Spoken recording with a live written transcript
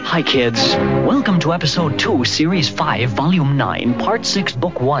Hi, kids. Welcome to Episode 2, Series 5, Volume 9, Part 6,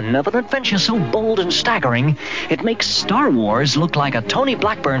 Book 1 of an adventure so bold and staggering, it makes Star Wars look like a Tony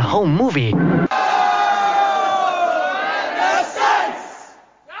Blackburn home movie.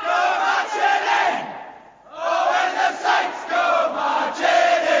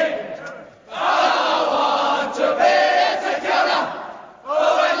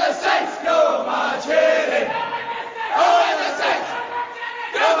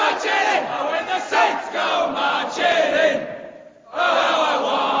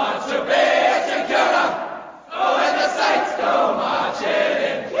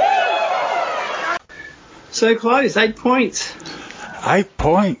 So close, 8 points. 8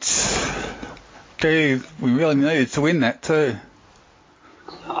 points. Gee, we really needed to win that too.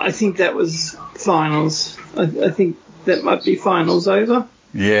 I think that was finals. I think that might be finals over.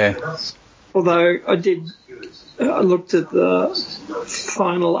 Yeah. Although I looked at the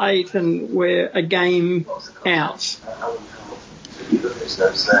final 8 and we're a game out.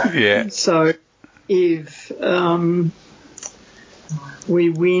 Yeah. So if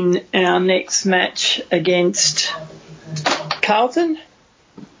we win our next match against Carlton,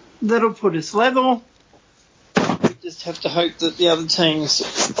 that'll put us level. We just have to hope that the other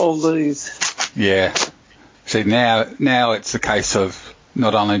teams all lose. Yeah. See, now it's a case of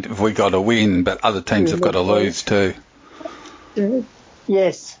not only have we got to win, but other teams have got to lose too.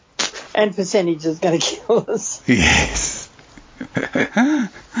 Yes. And percentage is going to kill us. Yes.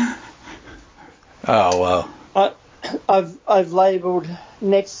 Oh, well. I've labelled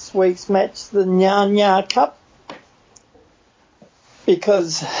next week's match the Nya Nya Cup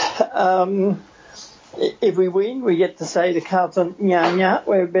because if we win, we get to say to Carlton, Nya Nya,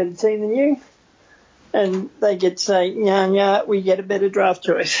 we're a better team than you. And they get to say, Nya Nya, we get a better draft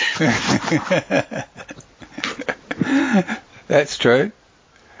choice. That's true.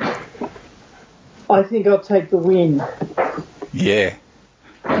 I think I'll take the win. Yeah.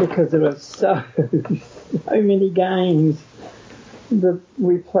 Because there were so many games that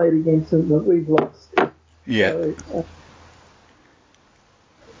we played against them that we've lost. Yeah. So,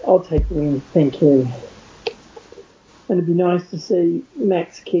 I'll take the win, thank you. And it'd be nice to see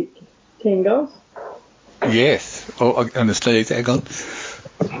Max kick 10 goals. Yes. Oh, and the Steve's angle.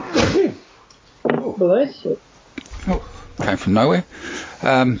 Bless you. Oh, came from nowhere.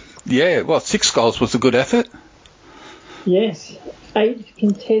 Yeah, well, 6 goals was a good effort. Yes. 8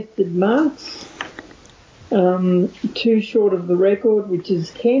 contested marks. 2 short of the record, which is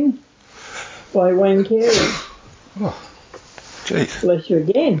 10 by Wayne Carey. Oh, jeez. Bless you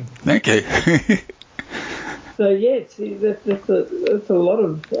again. Thank you. So, yes, that's a lot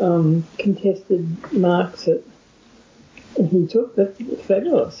of contested marks that he took. That's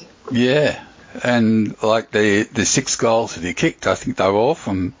fabulous. Yeah, and like the 6 goals that he kicked, I think they were all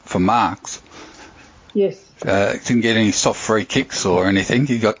from marks. Yes. Didn't get any soft free kicks or anything.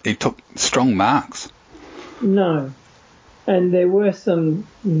 He took strong marks. No. And there were some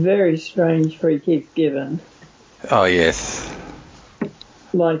very strange free kicks given. Oh, yes.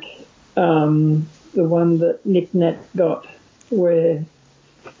 Like the one that Nick Nat got where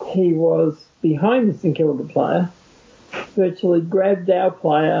he was behind the St Kilda player, virtually grabbed our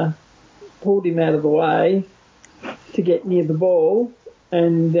player, pulled him out of the way to get near the ball,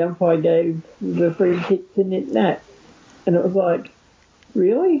 and the umpire gave the free kick to Nick Nat. And it was like,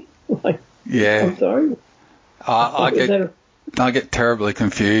 really? Like, yeah. I'm sorry? I get terribly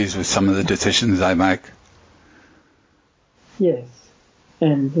confused with some of the decisions they make. Yes.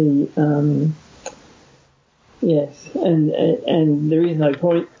 And and there is no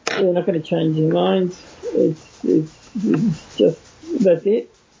point. They're not going to change their minds. It's just, that's it.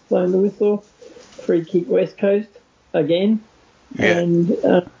 Blowing the whistle. Free kick West Coast again. Yeah. And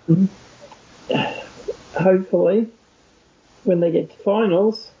hopefully when they get to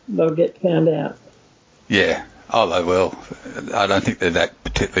finals, they'll get found out. Yeah. Oh, they will. I don't think they're that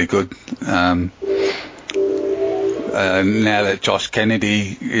particularly good. Now that Josh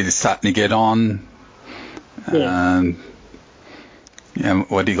Kennedy is starting to get on,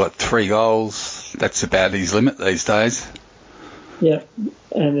 what, he got 3 goals. That's about his limit these days. Yep.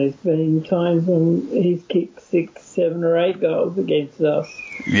 And there's been times when he's kicked 6, 7 or 8 goals against us.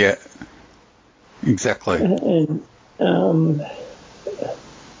 Yeah. Exactly. And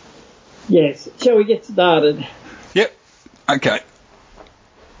yes. Shall we get started? Yep. Okay.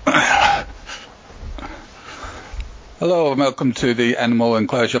 Hello and welcome to the Animal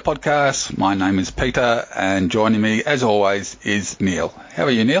Enclosure Podcast. My name is Peter and joining me as always is Neill. How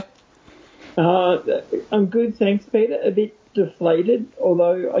are you, Neill? I'm good, thanks, Peter. A bit deflated,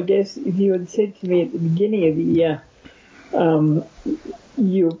 although I guess if you had said to me at the beginning of the year,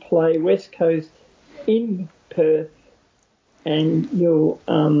 you'll play West Coast in Perth and you'll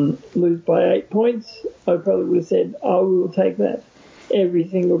lose by 8 points, I probably would have said, I will take that every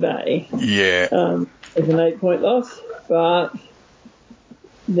single day. Yeah. As an 8-point loss. But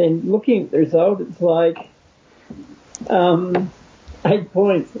then looking at the result, it's like 8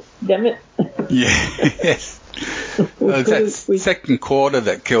 points. Damn it. Yes. It was that second quarter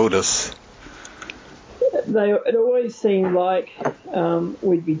that killed us. It always seemed like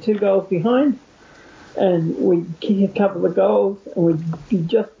we'd be 2 goals behind and we'd kick a couple of goals and we'd be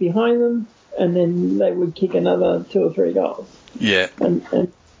just behind them and then they would kick another 2 or 3 goals. Yeah.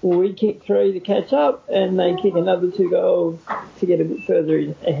 And we'd kick 3 to catch up and they kick another 2 goals to get a bit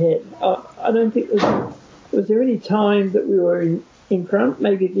further ahead. I don't think was there any time that we were in front,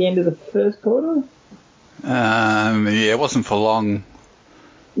 maybe at the end of the first quarter? Yeah, it wasn't for long.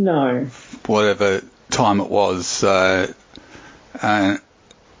 No. Whatever time it was.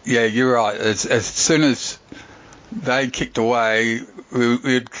 Yeah, you're right. As soon as they kicked away,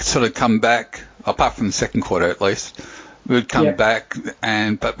 we'd sort of come back, apart from the second quarter at least, we'd come back,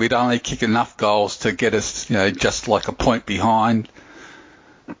 but we'd only kick enough goals to get us, just like a point behind.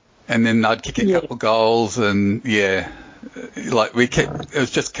 And then they'd kick a couple of goals and, like it was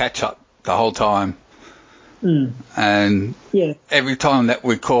just catch up the whole time. Mm. And every time that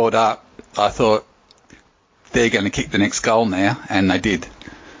we caught up, I thought, they're going to kick the next goal now, and they did.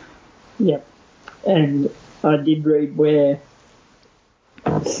 Yep. And I did read where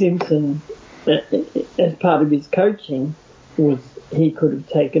Simpson, as part of his coaching, was he could have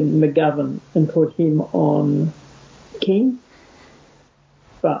taken McGovern and put him on King.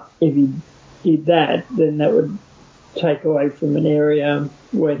 But if he did that, then that would take away from an area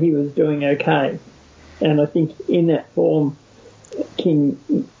where he was doing okay. And I think in that form, King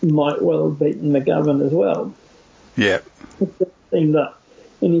might well have beaten McGovern as well. Yeah. It seemed that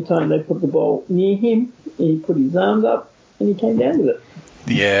any time they put the ball near him, he put his arms up and he came down with it.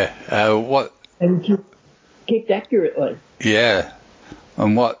 Yeah. And kicked accurately. Yeah.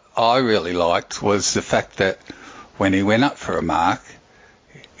 And what I really liked was the fact that when he went up for a mark,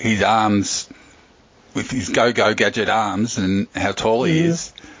 his arms, with his go-go gadget arms and how tall he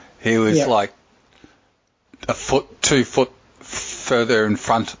is, he was like a foot, 2 foot further in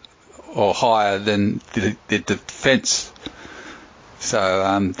front or higher than the defence.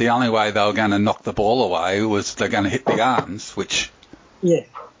 So the only way they were going to knock the ball away was they're going to hit the arms, which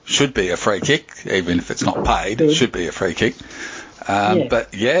should be a free kick, even if it's not paid. It should be a free kick.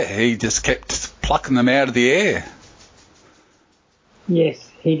 But, he just kept plucking them out of the air.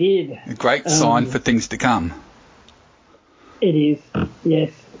 Yes, he did. A great sign for things to come. It is,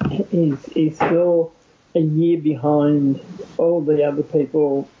 yes. He's still a year behind all the other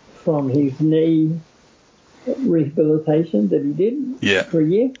people from his knee rehabilitation that he did for a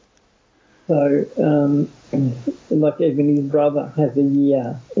year. So, like even his brother has a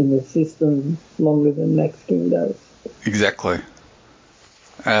year in the system longer than Max King does. Exactly.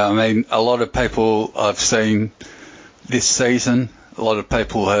 I mean, a lot of people I've seen this season, a lot of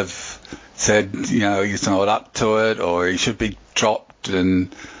people have said, he's not up to it or he should be dropped.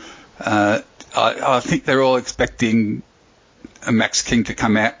 And I think they're all expecting a Max King to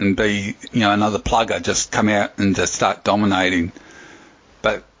come out and be, another plugger, just come out and just start dominating.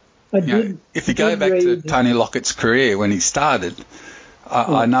 But, if you go back to Tony Lockett's career when he started,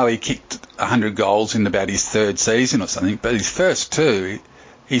 I know he kicked 100 goals in about his third season or something, but his first 2,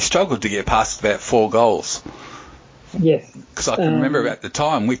 he struggled to get past about 4 goals. Yes. Because I can remember at the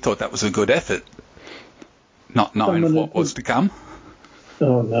time we thought that was a good effort, not knowing what was to come.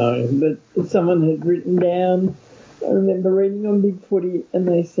 Oh, no. But someone had written down, I remember reading on Big Footy, and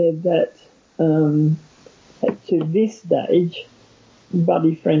they said that to this stage,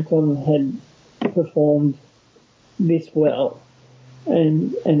 Buddy Franklin had performed this well,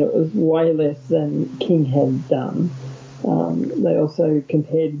 and it was way less than King had done. They also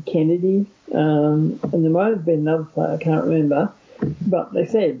compared Kennedy, and there might have been another player, I can't remember, but they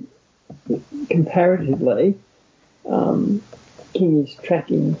said comparatively, King is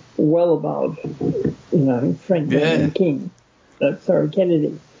tracking well above, Franklin and King.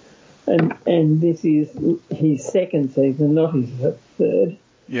 Kennedy. And this is his second season, not his third.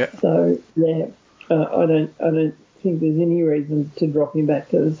 Yeah. So I don't think there's any reason to drop him back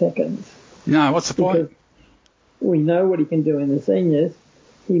to the seconds. No, what's the point? Because we know what he can do in the seniors.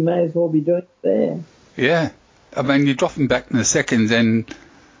 He may as well be doing it there. Yeah. I mean, you drop him back in the seconds and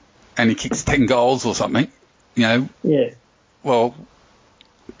he kicks 10 goals or something, Yeah. Well,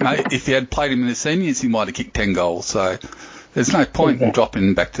 if you had played him in the seniors, he might have kicked 10 goals. So there's no point in dropping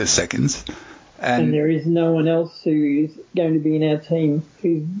him back to the seconds. And there is no one else who is going to be in our team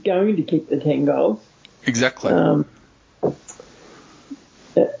who's going to kick the 10 goals. Exactly.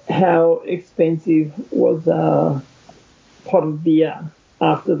 How expensive was a pot of beer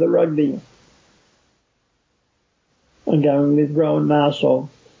after the rugby? I'm going with Rowan Marshall.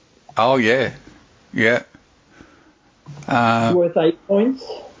 Oh, yeah. Yeah. Worth 8 points?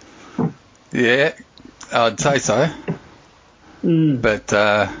 Yeah, I'd say so. But,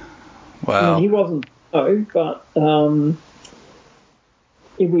 well... I mean, he wasn't so, but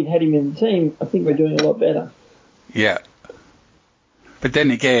if we'd had him in the team, I think we're doing a lot better. Yeah. But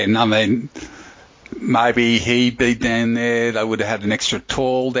then again, I mean, maybe he'd be down there, they would have had an extra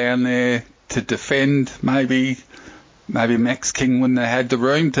tall down there to defend, maybe Max King wouldn't have had the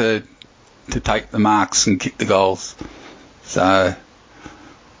room to take the marks and kick the goals. So,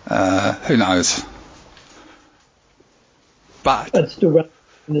 who knows? But I'd still run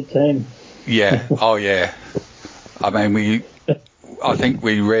in the team. Yeah, oh yeah. I mean, I think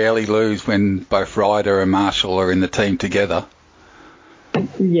we rarely lose when both Ryder and Marshall are in the team together.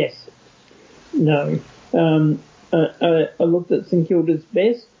 Yes. No. I looked at St Kilda's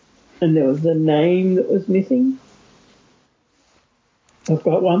best, and there was a name that was missing. I've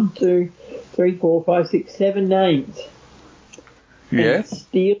got 1, 2, 3, 4, 5, 6, 7 names. Yeah.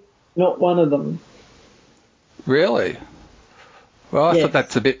 Steele, not one of them. Really? Well, I Yes. thought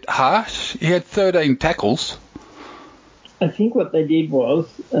that's a bit harsh. He had 13 tackles. I think what they did was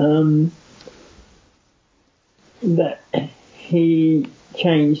that he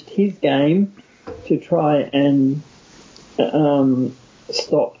changed his game to try and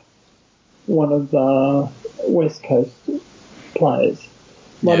stop one of the West Coast players.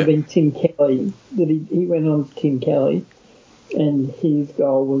 Might have been Tim Kelly. That he went on to Tim Kelly, and his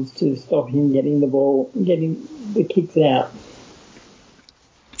goal was to stop him getting the ball, getting the kicks out.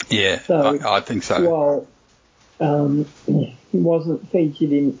 Yeah, So, I think so. While he wasn't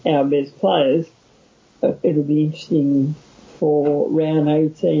featured in our best players, it'll be interesting for round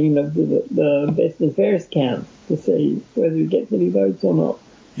 18 of the best and fairest count to see whether he gets any votes or not.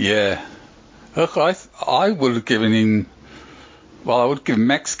 Yeah. Look, I would have given him... Well, I would give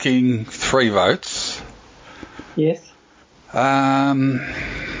Max King 3 votes. Yes.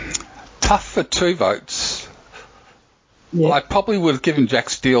 Tough for 2 votes. Yes. I probably would have given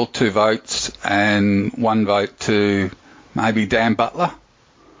Jack Steele 2 votes and 1 vote to maybe Dan Butler.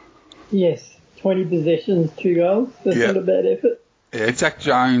 Yes. 20 possessions, 2 goals. That's not a bad effort. Yeah, Jack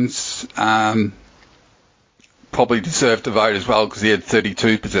Jones probably deserved a vote as well because he had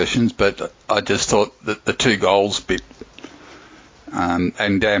 32 possessions, but I just thought that the 2 goals bit...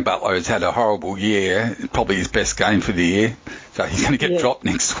 and Dan Butler has had a horrible year, probably his best game for the year, so he's going to get dropped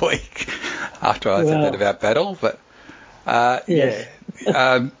next week after I said that about Battle. But I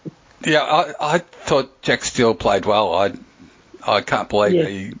thought Jack Steele played well. I can't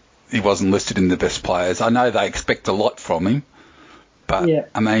believe he wasn't listed in the best players. I know they expect a lot from him, but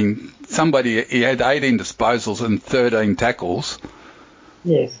I mean, he had 18 disposals and 13 tackles.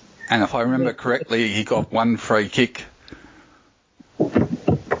 Yes. And if I remember correctly, he got 1 free kick.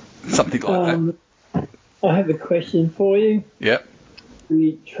 Something like that. I have a question for you. Yep. Do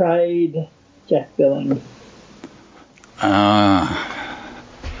we trade Jack Billings?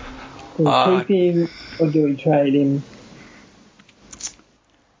 Do we keep him or do we trade him?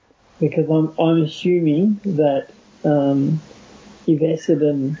 Because I'm assuming that if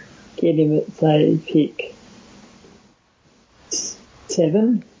Essendon get him at, say, pick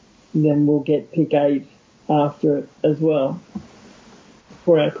 7, then we'll get pick 8 after it as well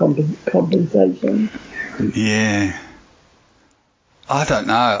for our compensation. Yeah. I don't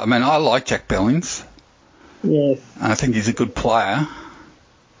know. I mean, I like Jack Billings. Yes. I think he's a good player.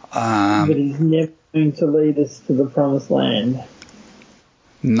 But he's never going to lead us to the promised land.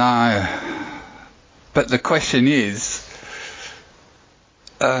 No. But the question is,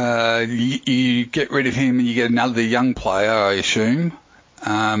 you get rid of him and you get another young player, I assume.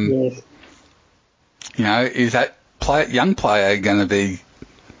 Yes. You know, is that young player going to be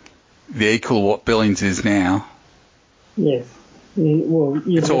the equal what Billings is now? Yes. Well,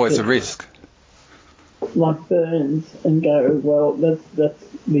 it's always a risk. Like Burns and go, well, that's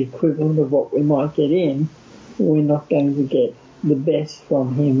the equivalent of what we might get in. We're not going to get the best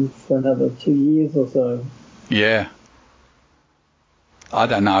from him for another 2 years or so. Yeah. I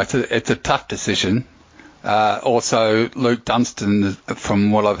don't know. It's a tough decision. Also, Luke Dunstan,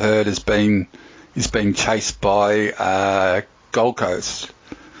 from what I've heard, is being chased by Gold Coast.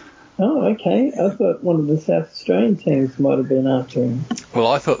 Oh, okay. I thought one of the South Australian teams might have been after him. Well,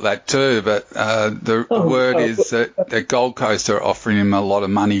 I thought that too, but the word is that the Gold Coast are offering him a lot of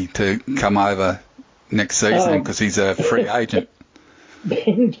money to come over next season because he's a free agent.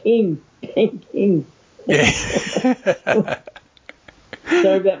 Ben King. Yeah.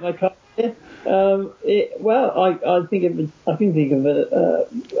 Sorry about my comment there. I can think of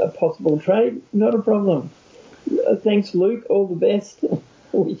a possible trade. Not a problem. Thanks, Luke. All the best.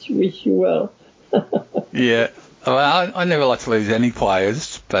 Wish you well. Yeah. Well, I never like to lose any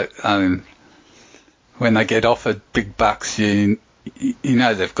players, but when they get offered big bucks, you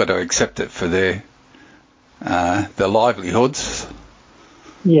know they've got to accept it for their livelihoods.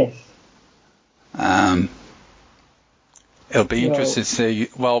 Yes. It'll be interesting to see.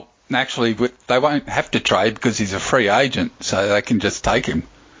 Well, actually, they won't have to trade because he's a free agent, so they can just take him.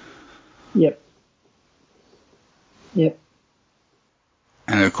 Yep.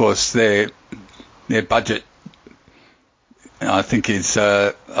 And of course, their budget, I think, is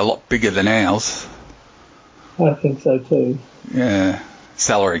a lot bigger than ours. I think so too. Yeah,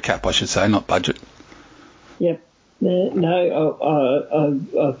 salary cap, I should say, not budget. Yep. No,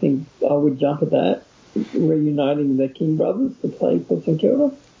 I think I would jump at that. Reuniting the King brothers to play for St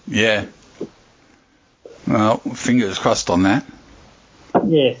Kilda. Yeah. Well, fingers crossed on that.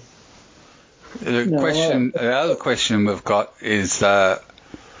 Yes. The other question we've got is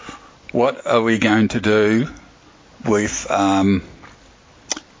what are we going to do with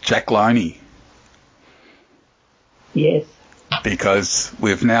Jack Loney? Yes. Because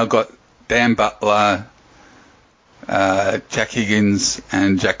we've now got Dan Butler, Jack Higgins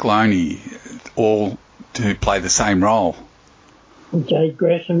and Jack Loney all to play the same role. Jade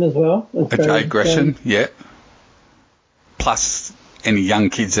Gresham as well. Jade Gresham, yeah. Plus any young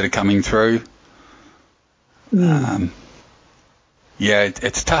kids that are coming through.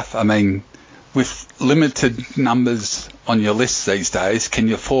 It's tough. I mean, with limited numbers on your list these days, can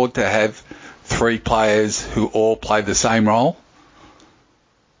you afford to have 3 players who all play the same role?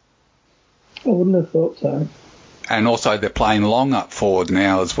 I wouldn't have thought so. And also they're playing long up forward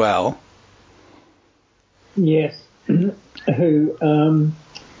now as well. Yes. Who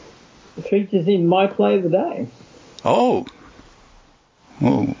features in my play of the day. Oh.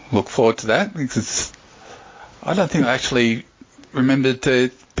 Well, look forward to that because I don't think I actually remembered to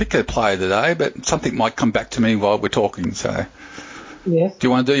pick a play of the day, but something might come back to me while we're talking. So, yes. Do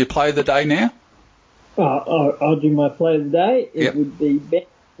you want to do your play of the day now? I'll do my play of the day. It would be Ben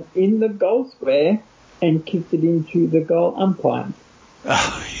in the goal square and kicked it into the goal umpire.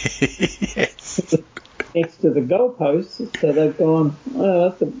 Oh, yes. Next to the goalposts, so they've gone,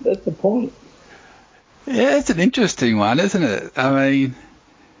 that's the point. Yeah, it's an interesting one, isn't it? I mean...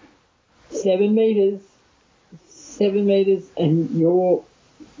 7 metres, and you're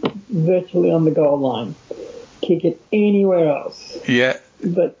virtually on the goal line. Kick it anywhere else. Yeah.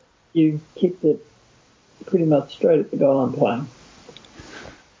 But you kicked it pretty much straight at the goal umpire.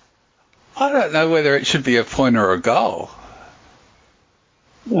 I don't know whether it should be a point or a goal.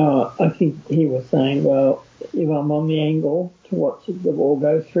 I think he was saying, well, if I'm on the angle to watch the ball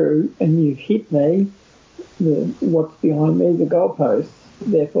go through and you've hit me, what's behind me? The goalpost.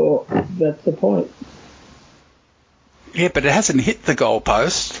 Therefore, that's the point. Yeah, but it hasn't hit the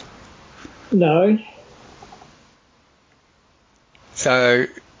goalpost. No. So,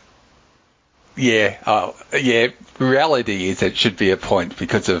 reality is it should be a point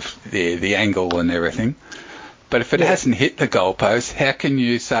because of the angle and everything. But if it hasn't hit the goalpost, how can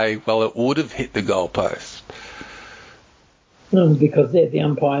you say, well, it would have hit the goalpost? Because they're the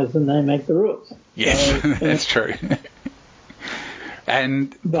umpires and they make the rules. Yes, so, that's true.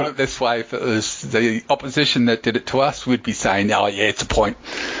 And put it this way, if it was the opposition that did it to us, we'd be saying, oh, yeah, it's a point.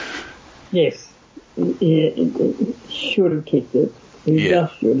 Yes. It should have kicked it. He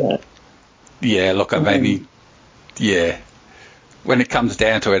just should have. Yeah, look, I mean, when it comes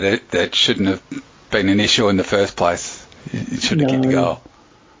down to it, that shouldn't have been an issue in the first place. It should have kicked the goal.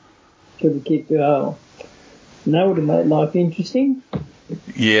 Should have kicked the goal. And that would have made life interesting.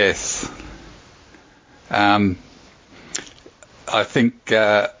 Yes. I think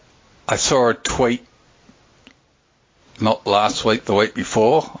I saw a tweet, not last week, the week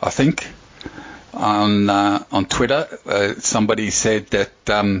before, I think, on Twitter. Somebody said that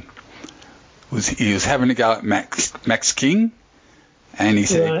he was having a go at Max King, and he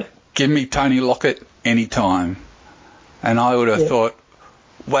said, give me Tony Lockett anytime. And I would have thought,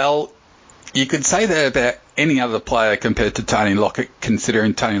 well, you could say that about any other player compared to Tony Lockett,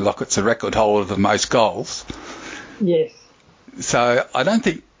 considering Tony Lockett's a record holder of the most goals. Yes. So I don't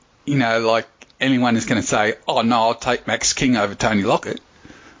think, anyone is going to say, oh, no, I'll take Max King over Tony Lockett.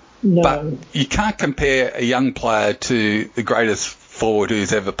 No. But you can't compare a young player to the greatest forward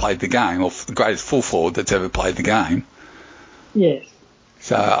who's ever played the game, or the greatest full forward that's ever played the game. Yes.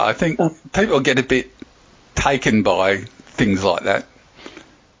 So I think people get a bit taken by things like that.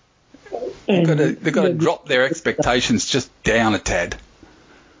 They've got to drop their expectations just down a tad.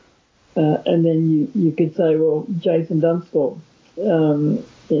 And then you could say, well, Jason Dunstall,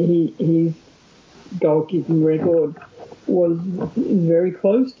 his goal-kicking record was very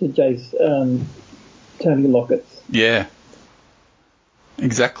close to Tony Lockett's. Yeah,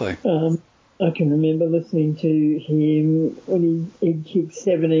 exactly. I can remember listening to him when he kicked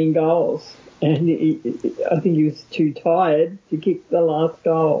 17 goals, and I think he was too tired to kick the last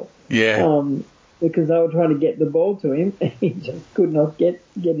goal. Yeah. Because they were trying to get the ball to him, and he just could not get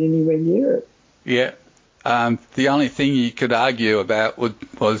anywhere near it. Yeah. The only thing you could argue about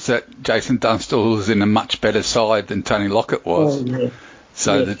was that Jason Dunstall was in a much better side than Tony Lockett was. Oh, yeah.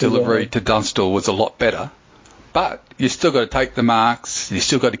 So yes, the delivery to Dunstall was a lot better. But you still got to take the marks, you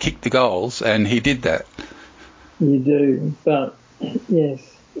still got to kick the goals, and he did that. You do, but yes,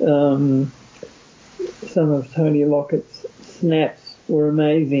 some of Tony Lockett's snaps were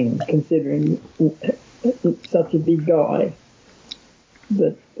amazing, considering such a big guy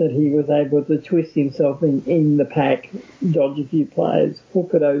that he was able to twist himself in the pack, dodge a few players,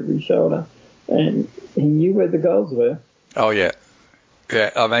 hook it over his shoulder, and he knew where the goals were. Oh, yeah.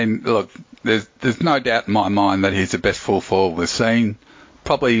 Yeah, I mean, look, there's no doubt in my mind that he's the best full forward we've seen.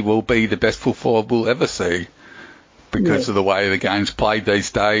 Probably will be the best full forward we'll ever see because of the way the game's played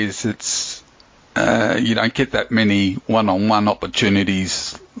these days. It's you don't get that many one-on-one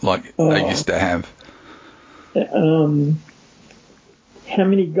opportunities like they used to have. How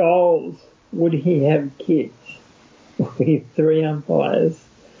many goals would he have kicked with three umpires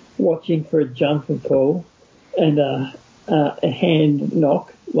watching for a jumper pull and a hand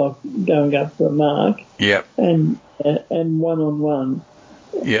knock, like going up for a mark? Yep. And one-on-one,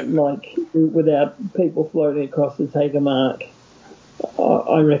 yep, like without people floating across to take a mark.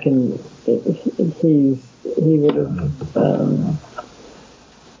 I reckon he would have,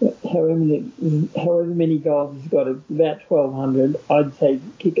 however many goals he's got, about 1,200. I'd say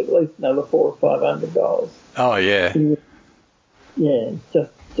kick at least another 400 or 500 goals. Oh, yeah.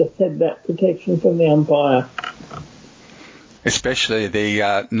 Just had that protection from the umpire. Especially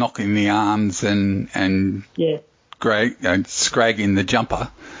the knocking the arms and scragging the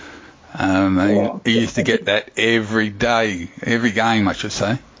jumper. He used to get that every day, every game, I should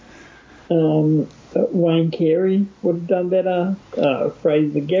say. Wayne Carey would have done better.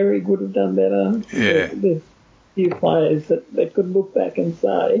 Fraser Gehrig would have done better. Yeah. There's a few players that could look back and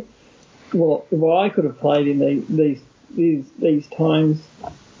say, well, if I could have played in these times,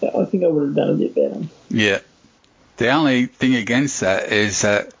 I think I would have done a bit better. Yeah. The only thing against that is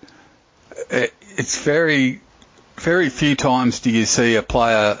that it's very, very few times do you see a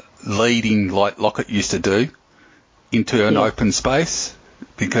player leading like Lockett used to do into an open space,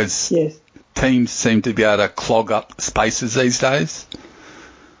 because teams seem to be able to clog up spaces these days.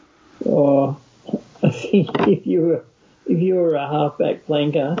 Oh, I think if you were a halfback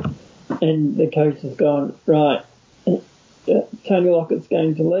flanker and the coach has gone, right, Tony Lockett's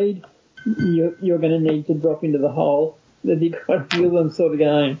going to lead, you're going to need to drop into the hole, then you've got to feel them sort of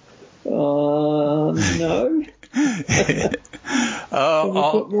going, no.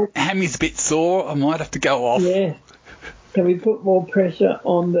 Hammy's a bit sore. I might have to go off. Yeah. Can we put more pressure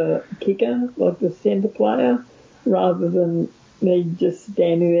on the kicker, like the centre player, rather than me just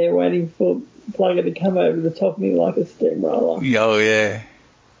standing there waiting for Plugger to come over the top of me like a steamroller? Oh, yeah.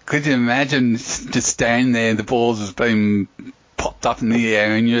 Could you imagine just standing there, the balls has been popped up in the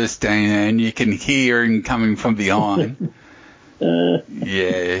air and you're standing there and you can hear him coming from behind?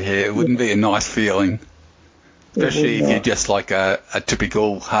 It wouldn't be a nice feeling. Especially if you're just like a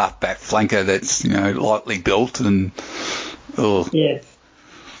typical halfback flanker that's, lightly built and... Oh. Yes.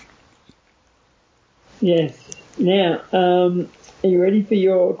 Now, are you ready for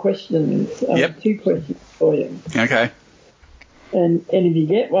your questions? Yep. 2 questions for you. Okay. And if you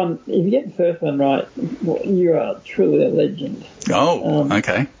get the first one right, well, you are truly a legend. Oh,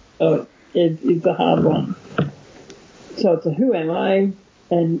 okay. Oh, it's a hard one. So it's a who am I?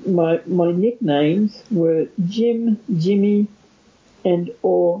 And my nicknames were Jim, Jimmy, and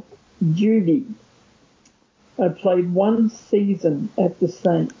or Judy. I played 1 season at the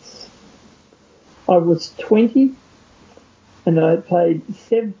Saints. I was 20, and I played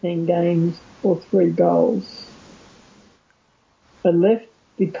 17 games for 3 goals. I left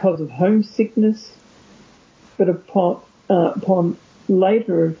because of homesickness, but upon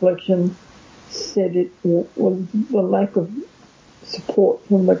later reflection, said it was the lack of support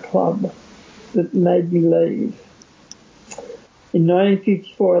from the club that made me leave. In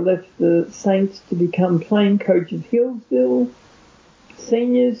 1954, I left the Saints to become playing coach of Hillsville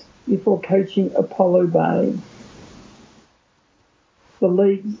Seniors before coaching Apollo Bay. The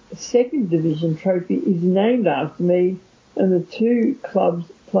league's second division trophy is named after me, and the two clubs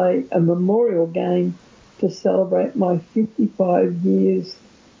play a memorial game to celebrate my 55 years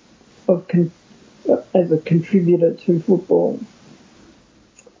as a contributor to football.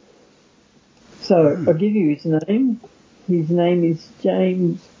 So I'll give you his name. His name is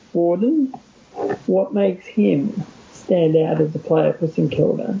James Warden. What makes him stand out as a player for St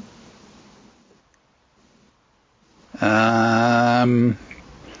Kilda?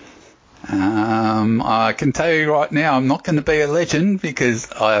 I can tell you right now, I'm not going to be a legend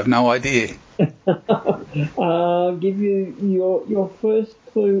because I have no idea. I'll give you your first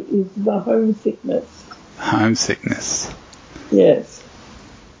clue is the homesickness. Homesickness. Yes.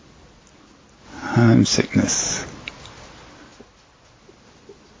 Homesickness.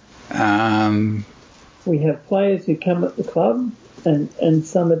 We have players who come at the club and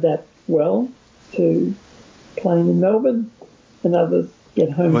some adapt well to playing in Melbourne and others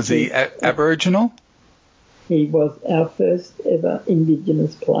get home. Was he Aboriginal? He was our first ever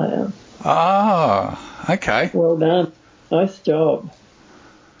Indigenous player. Ah, okay. Well done. Nice job.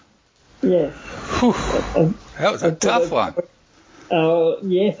 Yes. That was a tough one. Oh,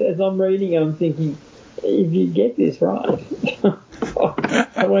 yes, as I'm reading, I'm thinking, if you get this right,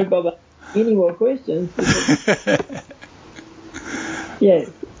 I won't bother any more questions. Yeah,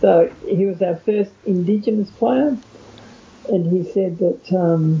 so he was our first Indigenous player, and he said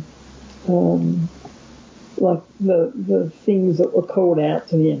that like the things that were called out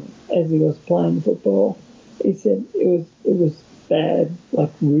to him as he was playing football, he said it was bad,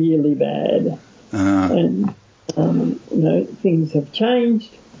 like really bad, and things have changed.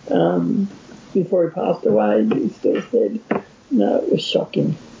 Before he passed away, he still said, no, it was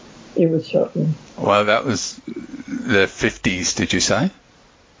shocking. It was shocking. Well, that was the 50s, did you say?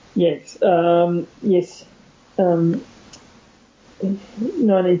 Yes. Yes.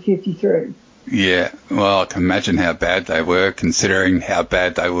 1953. Yeah. Well, I can imagine how bad they were, considering how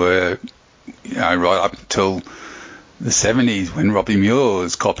bad they were, right up until the 70s when Robbie Muir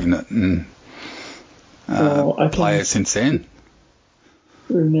was copping it, and players since then.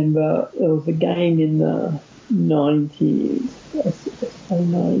 Remember, there was a game in the 90s,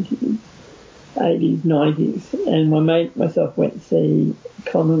 80s, 90s, and my mate and myself went to see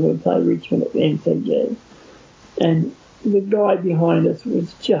Collingwood play Richmond at the MCG, and the guy behind us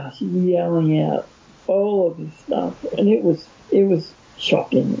was just yelling out all of this stuff, and it was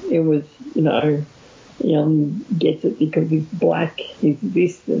shocking. It was, Young gets it because he's black, he's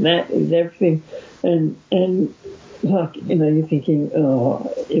this and that, he's everything, and like, you're thinking,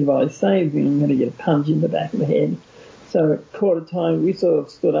 oh, if I say anything, I'm going to get a punch in the back of the head. So at quarter time, we sort of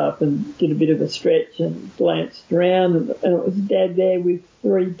stood up and did a bit of a stretch and glanced around, and it was Dad there with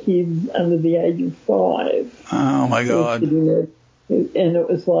 3 kids under the age of 5. Oh, my God. And it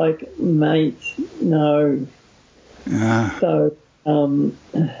was like, mate, no. Yeah. So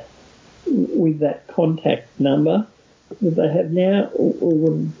with that contact number that they have now, we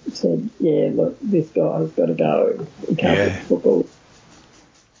would have said, yeah, look, this guy's got to go. He can't play football.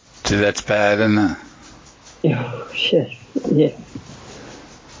 So that's bad, isn't it? Oh, yes.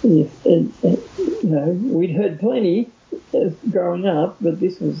 And, we'd heard plenty growing up, but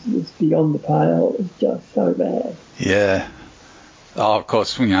this was beyond the pale. It was just so bad. Yeah. Oh, of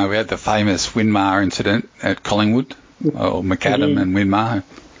course, we had the famous Winmar incident at Collingwood, or McAdam and Winmar.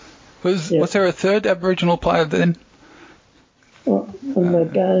 Was there a third Aboriginal player then? In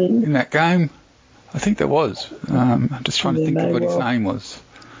that game? In that game? I think there was. I'm just trying to think of what his name was.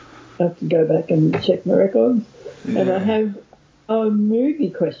 I have to go back and check my records. Yeah. And I have a movie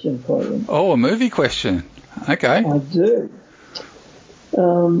question for you. Oh, a movie question. Okay. I do.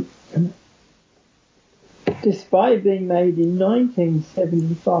 Despite being made in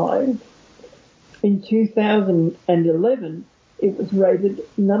 1975, in 2011, it was rated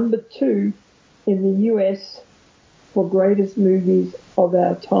number 2 in the US for greatest movies of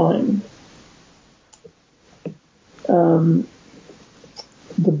our time.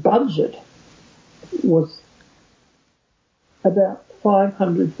 The budget was about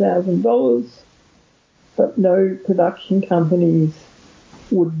 $500,000, but no production companies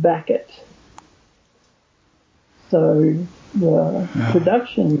would back it. So the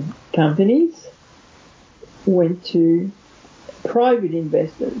production companies went to private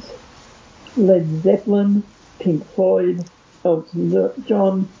investors, Led Zeppelin, Pink Floyd, Elton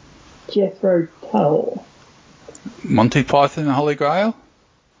John, Jethro Tull. Monty Python and the Holy Grail?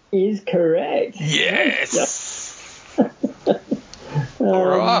 Is correct. Yes! All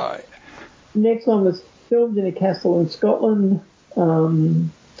right. Next one was filmed in a castle in Scotland.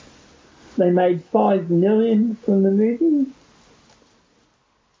 They made $5 million from the movie.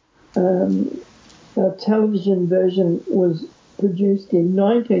 A television version was produced in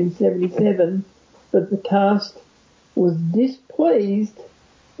 1977, but the cast was displeased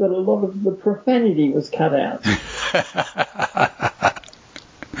that a lot of the profanity was cut out.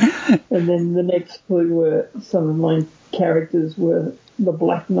 And then the next clue were some of my characters were the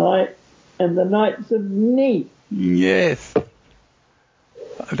Black Knight and the Knights of Ni. Yes.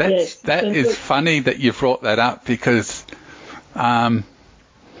 That is funny that you brought that up because I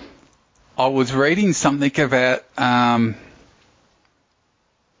was reading something about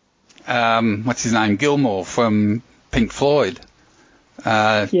what's his name, Gilmour from Pink Floyd.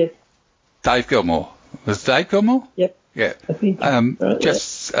 Yes. Dave Gilmour. Was it Dave Gilmour? Yep. Yeah. I think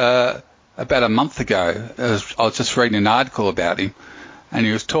about a month ago, I was just reading an article about him, and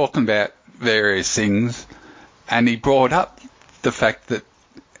he was talking about various things, and he brought up the fact that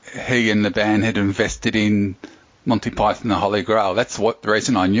he and the band had invested in Monty Python and the Holy Grail. That's the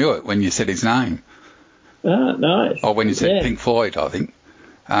reason I knew it when you said his name. Oh, nice. Or when you said Pink Floyd, I think.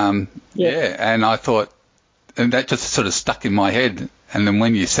 Yeah, and I thought, and that just sort of stuck in my head. And then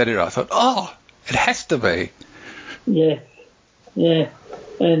when you said it, I thought, oh, it has to be. Yeah.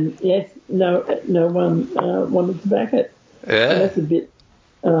 And yes, no one wanted to back it. Yeah. And that's a bit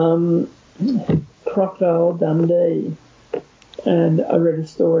Crocodile Dundee. And I read a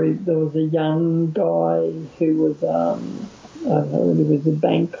story, there was a young guy who was, I don't know, he was a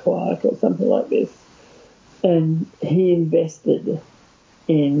bank clerk or something like this, and he invested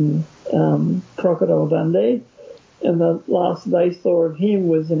in Crocodile Dundee, and the last they saw of him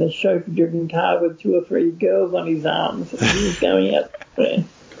was in a chauffeur-driven car with 2 or 3 girls on his arms, and he was going out there.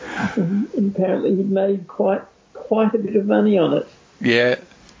 And apparently he'd made quite a bit of money on it. Yeah.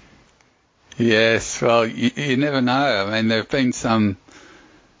 Yes, well, you never know. I mean, there have been some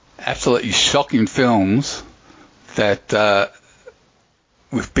absolutely shocking films that,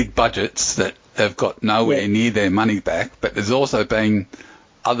 with big budgets, that have got nowhere near their money back. But there's also been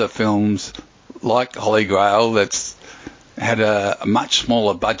other films like Holy Grail that's had a much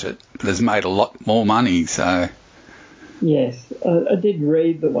smaller budget but has made a lot more money. So yes, I did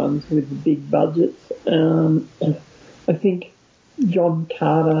read the ones with the big budgets. I think John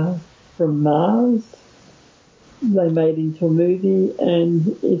Carter from Mars, they made into a movie,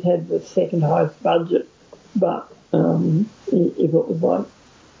 and it had the second highest budget, but if it was like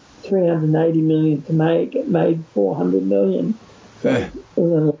 $380 million to make, it made $400 million. So it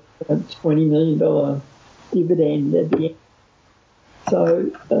was a $20 million dividend at the end.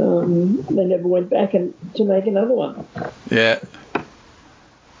 So they never went back to make another one. Yeah.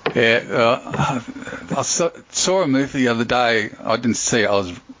 I saw a movie the other day. I didn't see it. I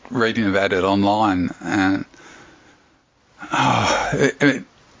was reading about it online, and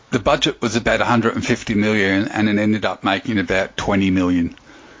the budget was about $150 million, and it ended up making about $20 million.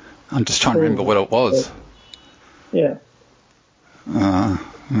 I'm just trying to remember what it was. Yeah. No,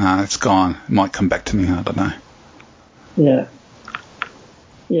 it's gone. It might come back to me. I don't know. Yeah.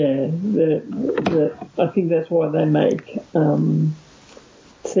 Yeah. I think that's why they make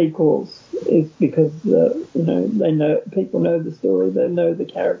sequels, is because they know, people know the story, they know the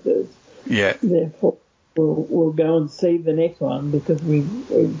characters. Yeah. Therefore, we'll go and see the next one because we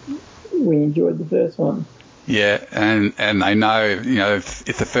enjoyed the first one. Yeah, and they know, if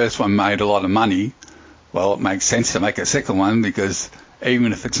the first one made a lot of money, well, it makes sense to make a second one because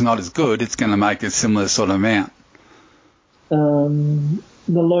even if it's not as good, it's going to make a similar sort of amount. The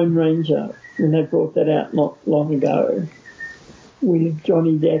Lone Ranger, when they brought that out not long ago, with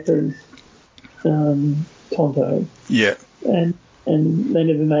Johnny Depp as Tonto. Yeah. And they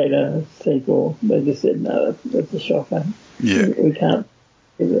never made a sequel. They just said, no, that's a shocker. Yeah. We can't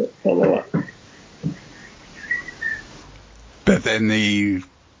give it a follow-up. But then the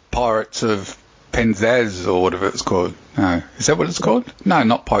Pirates of Penzaz, or whatever it's called. No. Is that what it's called? No,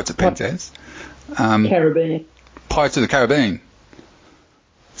 not Pirates of Penzaz. Caribbean. Pirates of the Caribbean.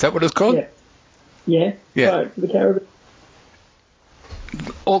 Is that what it's called? Yeah. Pirates of the Caribbean.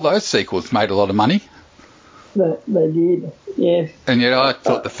 All those sequels made a lot of money. They did, yes. And yet I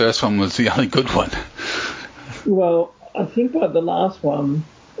thought the first one was the only good one. Well, I think by the last one,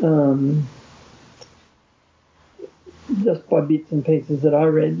 just by bits and pieces that I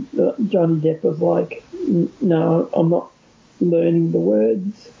read, Johnny Depp was like, no, I'm not learning the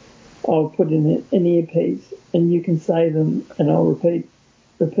words. I'll put in an earpiece and you can say them and I'll repeat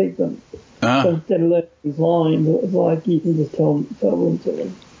them. So instead of learning his lines, it was like you can just tell them to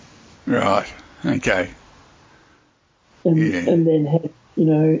him. Right. Okay. And then had,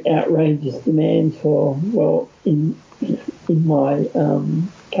 outrageous demands for, well, in my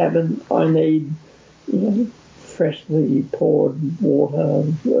cabin, I need, freshly poured water,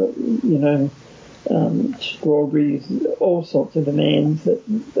 strawberries, all sorts of demands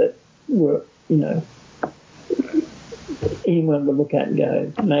that were, anyone would look at and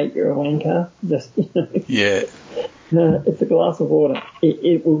go, mate, you're a wanker. Just, Yeah. It's a glass of water.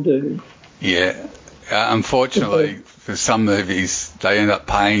 It will do. Yeah. Unfortunately, for some movies, they end up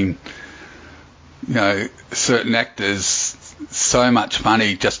paying, certain actors so much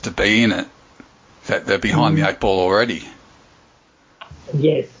money just to be in it that they're behind the 8 ball already.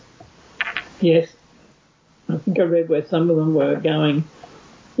 Yes. I think I read where some of them were going,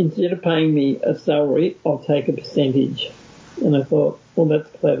 instead of paying me a salary, I'll take a percentage. And I thought, well, that's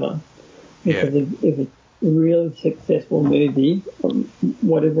clever. Because if it's a really successful movie,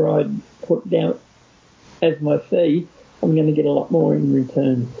 whatever I put down as my fee, I'm going to get a lot more in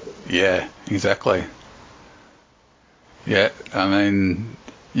return. Yeah, exactly. Yeah, I mean,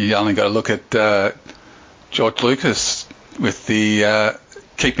 you only got to look at George Lucas with the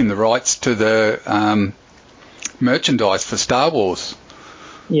keeping the rights to the merchandise for Star Wars.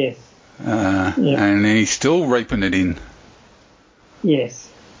 Yes. And he's still reaping it in.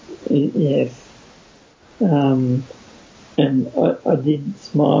 Yes. And I did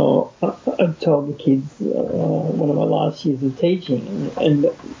smile. I told the kids one of my last years of teaching, and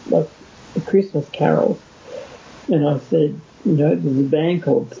like the Christmas carols, and I said, there's a band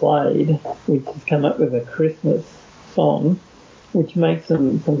called Slade, which has come up with a Christmas song, which makes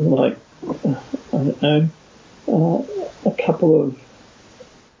them something like, I don't know, a couple of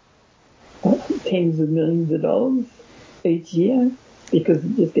tens of millions of dollars each year, because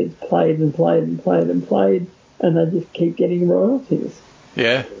it just gets played and played and played and played, and they just keep getting royalties.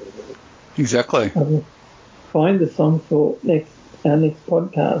 Yeah, exactly. I will find the song for our next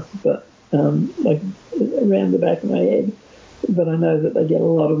podcast, but like around the back of my head. But I know that they get a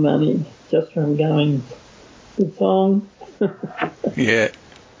lot of money just from going, good song. Yeah.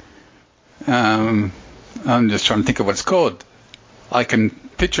 I'm just trying to think of what it's called. I can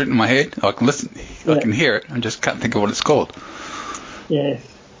picture it in my head. I can listen. I can hear it. I just can't think of what it's called. Yes.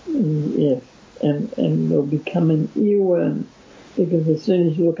 And it'll become an earworm, because as soon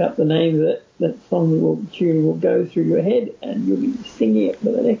as you look up the name of it, that tune will go through your head, and you'll be singing it for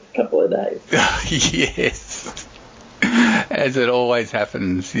the next couple of days. Yes. As it always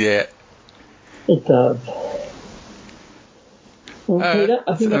happens, yeah. It does. Well, Peter,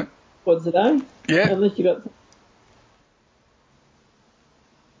 I think that's for today. Yeah. Unless you got...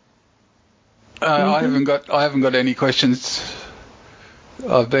 I haven't got any questions.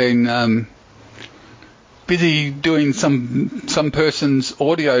 I've been busy doing some person's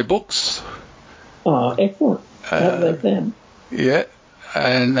audio books. Oh, excellent. How do they sound? Yeah,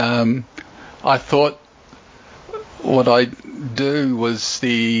 and I thought what I'd do was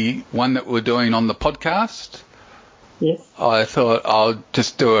the one that we're doing on the podcast. Yes. I thought I'll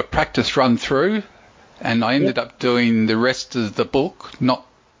just do a practice run through, and I ended up doing the rest of the book, not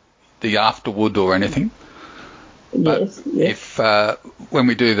the afterward or anything. But if when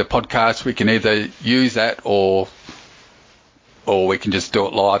we do the podcast, we can either use that or we can just do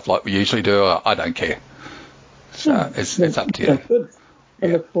it live like we usually do. I don't care. So it's up to you. That's good. I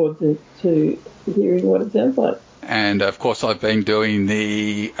look forward to hearing what it sounds like. And of course, I've been doing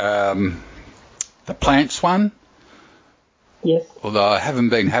the plants one. Yes. Although I haven't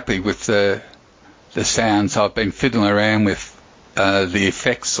been happy with the sounds, I've been fiddling around with the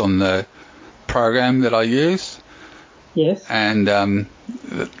effects on the program that I use. Yes. And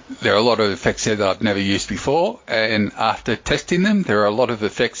there are a lot of effects there that I've never used before, and after testing them, there are a lot of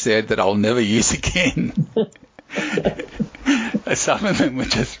effects there that I'll never use again. Some of them were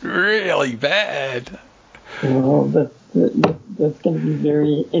just really bad. Well, that's going to be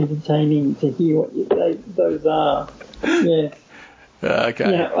very entertaining to hear what you say those are. Yes.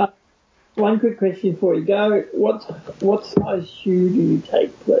 Okay. Now, one quick question before you go. What size shoe do you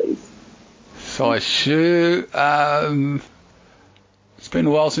take, please? Size shoe? It's been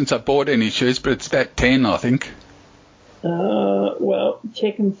a while since I bought any shoes, but it's about 10, I think. Well,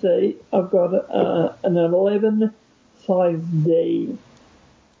 check and see. I've got an 11 size D,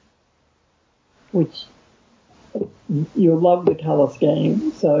 which you'll love the colour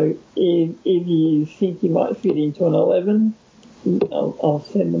scheme. So if you think you might fit into an 11, I'll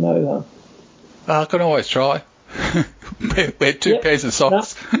send them over. I can always try. Wear two pairs of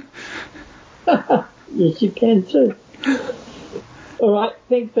socks. Yes, you can too. All right,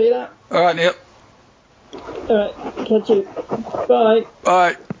 thanks, Peter. All right, Neill. All right, catch you. Bye.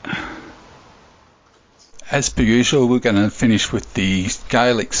 Bye. As per usual, we're going to finish with the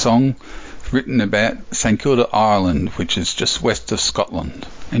Gaelic song written about St Kilda Island, which is just west of Scotland.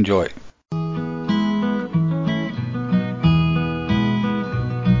 Enjoy.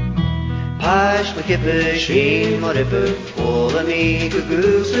 Hash McKibbe, Sheen, Moribbe, all of me go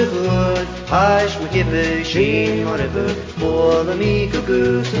goose of wood. Hash McKibbe, Sheen, Moribbe, all of me go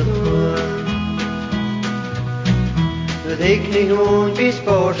goose of wood. Ik niet hoon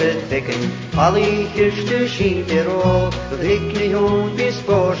bespoorget wekken, alle kirsten schien ter op. Ik niet hoon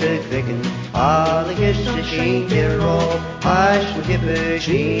bespoorget wekken, alle kirsten schien ter op. Hash McKibbe,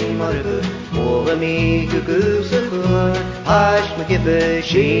 Sheen, Moribbe, all of me go goose of wood. Hash McKibbe,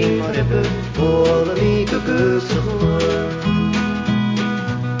 Sheen, Moribbe, all of me go goose of wood.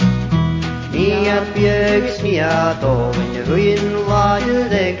 Niat biegus niat oven, ruin laje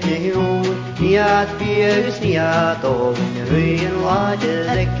dek niet hoon. Niat biegus niat oven, ruin laje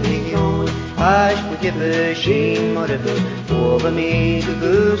dek niet hoon. Hash McKibbe, Sheen, Moribbe, all of me go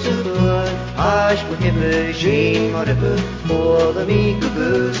goose of wood. Hash McKibbe, Sheen, Moribbe, all of me go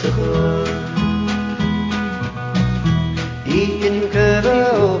goose of wood. Iken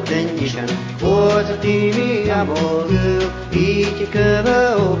kebe ook den jishan, koort ik niet meer aan mogel. Iken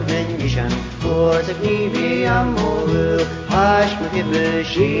kebe ook den jishan, koort ik niet meer aan mogel. Hash McKibbe,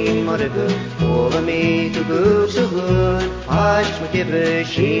 Sheen, Moribbe, all of me go goose of wood. Hash McKibbe,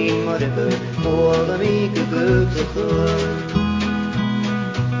 Sheen, Moribbe, all of me go goose of wood.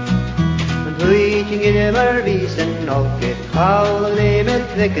 Vluiting in de maar wiesen nolke, alle de met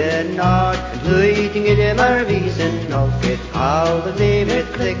klikken naart. Vluiting in de maar wiesen nolke, alle de met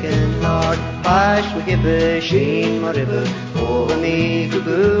klikken naart. Hash McKibbe, Sheen, Moribbe, all of me go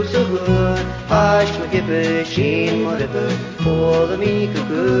goose of wood. Hash McKibbe, Sheen, Moribbe, all of me go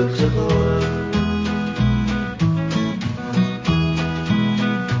goose of wood.